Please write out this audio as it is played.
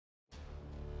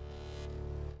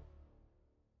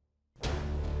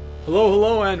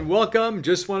Hello, and welcome.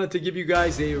 Just wanted to give you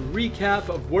guys a recap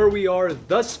of where we are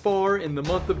thus far in the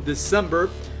month of December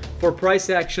for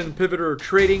price action pivoter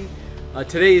trading.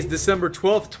 Today is December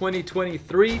 12th,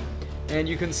 2023, and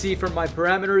you can see from my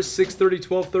parameters 6:30,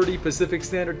 12:30 Pacific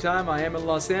Standard Time. I am in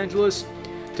Los Angeles.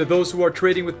 To those who are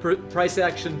trading with price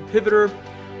action pivoter,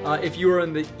 if you are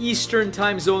in the Eastern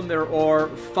time zone, there are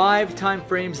 5 time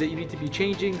frames that you need to be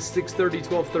changing. 6:30,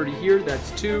 12:30 here,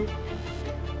 that's 2.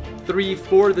 3,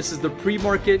 4, this is the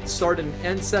pre-market start and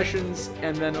end sessions,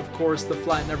 and then of course the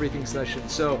flatten everything session.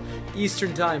 So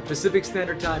Eastern time, Pacific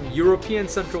Standard Time, European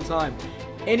Central Time,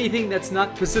 anything that's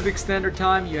not Pacific Standard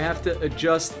Time, you have to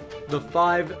adjust the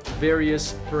 5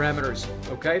 various parameters,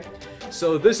 okay?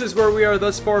 So this is where we are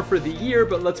thus far for the year,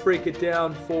 but let's break it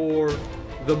down for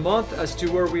the month as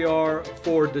to where we are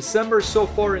for December. So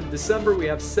far in December, we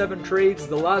have 7 trades.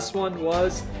 The last one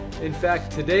was, in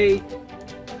fact, today.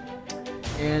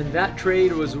 And that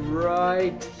trade was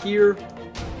right here.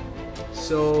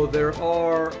 So there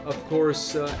are, of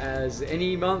course, as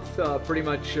any month, pretty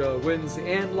much wins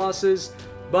and losses.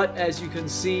 But as you can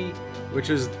see,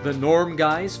 which is the norm,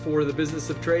 guys, for the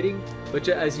business of trading. But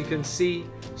as you can see,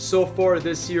 so far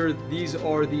this year, these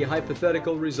are the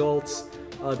hypothetical results.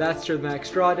 That's your max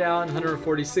drawdown,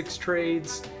 146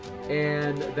 trades.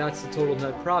 And that's the total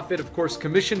net profit. Of course,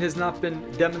 commission has not been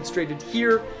demonstrated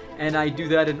here, and I do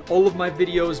that in all of my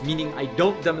videos, meaning I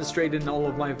don't demonstrate it in all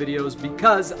of my videos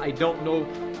because I don't know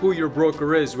who your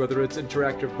broker is, whether it's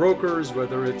Interactive Brokers,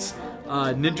 whether it's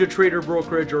NinjaTrader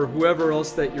brokerage, or whoever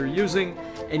else that you're using,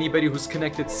 anybody who's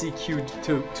connected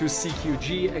to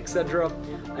CQG, etc.,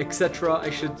 etc. I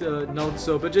should note.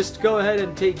 So, but just go ahead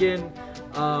and take in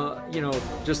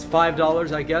just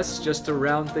 $5, I guess, just to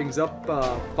round things up,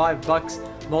 $5,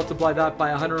 multiply that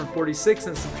by 146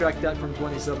 and subtract that from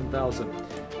 27,000.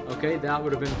 Okay, that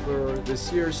would have been for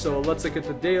this year. So let's look at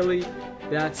the daily.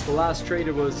 That's the last trade.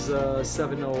 It was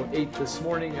 7:08 this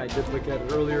morning. I did look at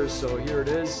it earlier, so here it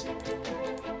is.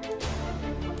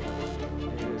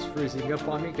 It is freezing up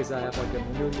on me because I have like a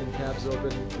million tabs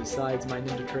open besides my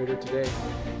NinjaTrader today,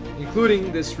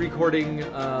 including this recording.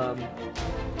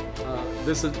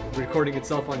 This is recording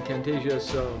itself on Camtasia,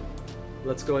 so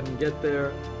let's go ahead and get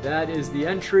there. That is the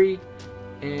entry,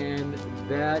 and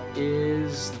that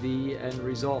is the end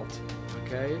result,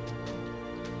 okay?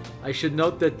 I should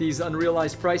note that these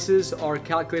unrealized prices are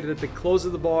calculated at the close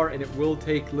of the bar, and it will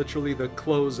take literally the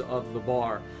close of the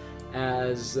bar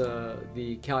as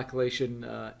the calculation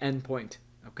endpoint,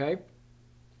 okay?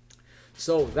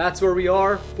 So that's where we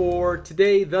are for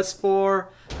today thus far.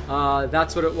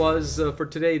 That's what it was for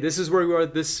today. This is where we are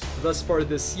thus far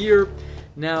this year.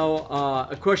 Now,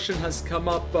 a question has come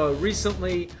up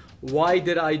recently. Why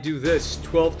did I do this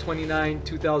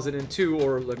 12/29/2002,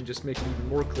 or let me just make it even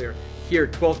more clear here,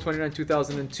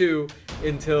 12/29/2002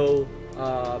 until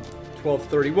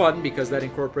 12/31, because that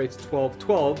incorporates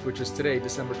 12/12, which is today,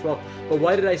 December 12th. But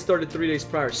why did I start it 3 days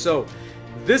prior? So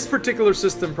this particular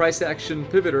system, price action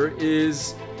pivoter,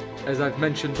 is, as I've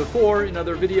mentioned before in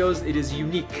other videos, it is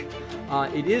unique.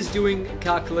 It is doing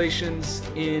calculations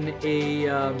in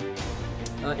a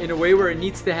way where it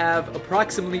needs to have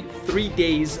approximately 3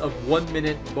 days of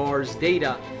 1-minute bars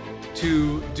data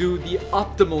to do the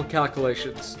optimal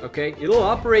calculations, okay? It'll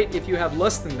operate if you have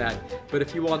less than that, but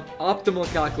if you want optimal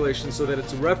calculations so that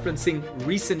it's referencing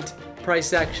recent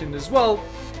price action as well,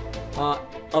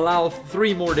 allow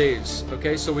 3 more days,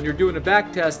 okay? So when you're doing a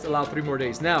back test, allow 3 more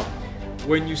days. Now,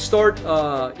 when you start,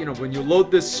 when you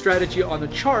load this strategy on a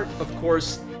chart, of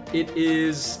course, it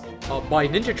is by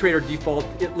NinjaTrader default,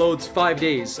 it loads 5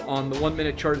 days. On the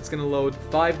 1-minute chart, it's going to load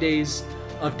 5 days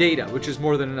of data, which is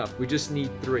more than enough. We just need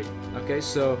 3, okay?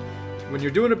 So when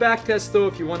you're doing a back test, though,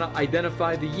 if you want to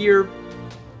identify the year,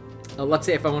 let's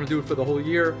say if I want to do it for the whole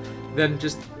year, then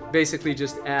just basically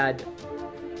just add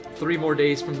 3 more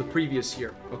days from the previous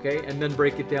year, okay? And then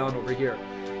break it down over here.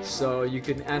 So you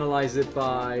can analyze it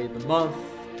by the month,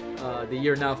 the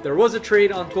year. Now, if there was a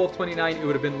trade on 12/29, it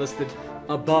would have been listed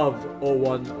above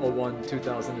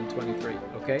 01/01/2023,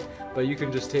 okay? But you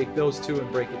can just take those two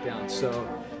and break it down. So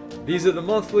these are the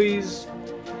monthlies,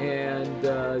 and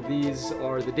these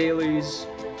are the dailies,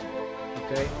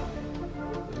 okay?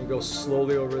 Let me go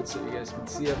slowly over it so you guys can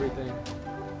see everything.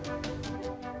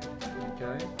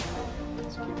 Okay,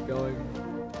 let's keep going.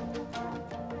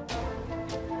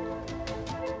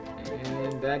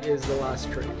 And that is the last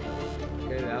trade.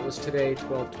 Okay, that was today,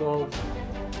 12/12.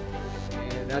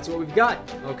 And that's what we've got.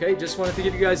 Okay, just wanted to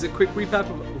give you guys a quick recap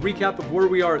of where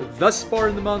we are thus far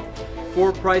in the month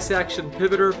for price action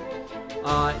pivoter.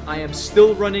 I am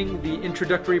still running the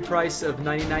introductory price of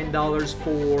 $99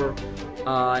 for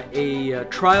a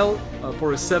trial,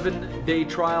 for a 7-day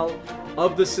trial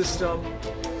of the system.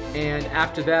 And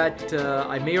after that,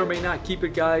 I may or may not keep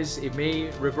it, guys. It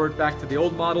may revert back to the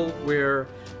old model where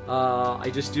I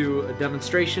just do a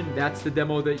demonstration. That's the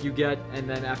demo that you get. And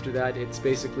then after that, it's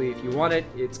basically, if you want it,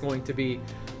 it's going to be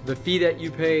the fee that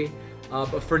you pay.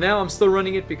 But for now, I'm still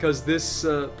running it because this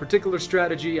particular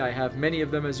strategy, I have many of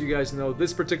them, as you guys know.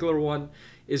 This particular one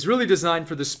is really designed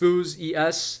for the SPOOs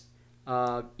ES,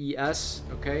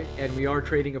 okay? And we are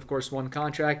trading, of course, one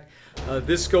contract.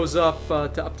 This goes up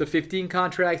to 15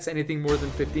 contracts. Anything more than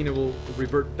 15, it will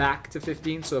revert back to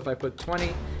 15. So if I put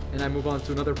 20 and I move on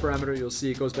to another parameter, you'll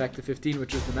see it goes back to 15,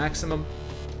 which is the maximum.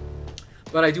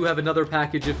 But I do have another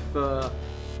package if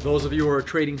those of you who are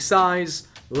trading size,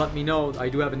 let me know. I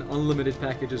do have an unlimited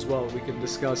package as well. We can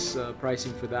discuss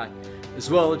pricing for that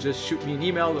as well. Just shoot me an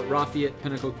email at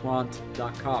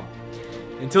rafi@pinnaclequant.com.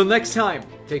 Until next time,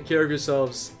 take care of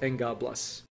yourselves and God bless.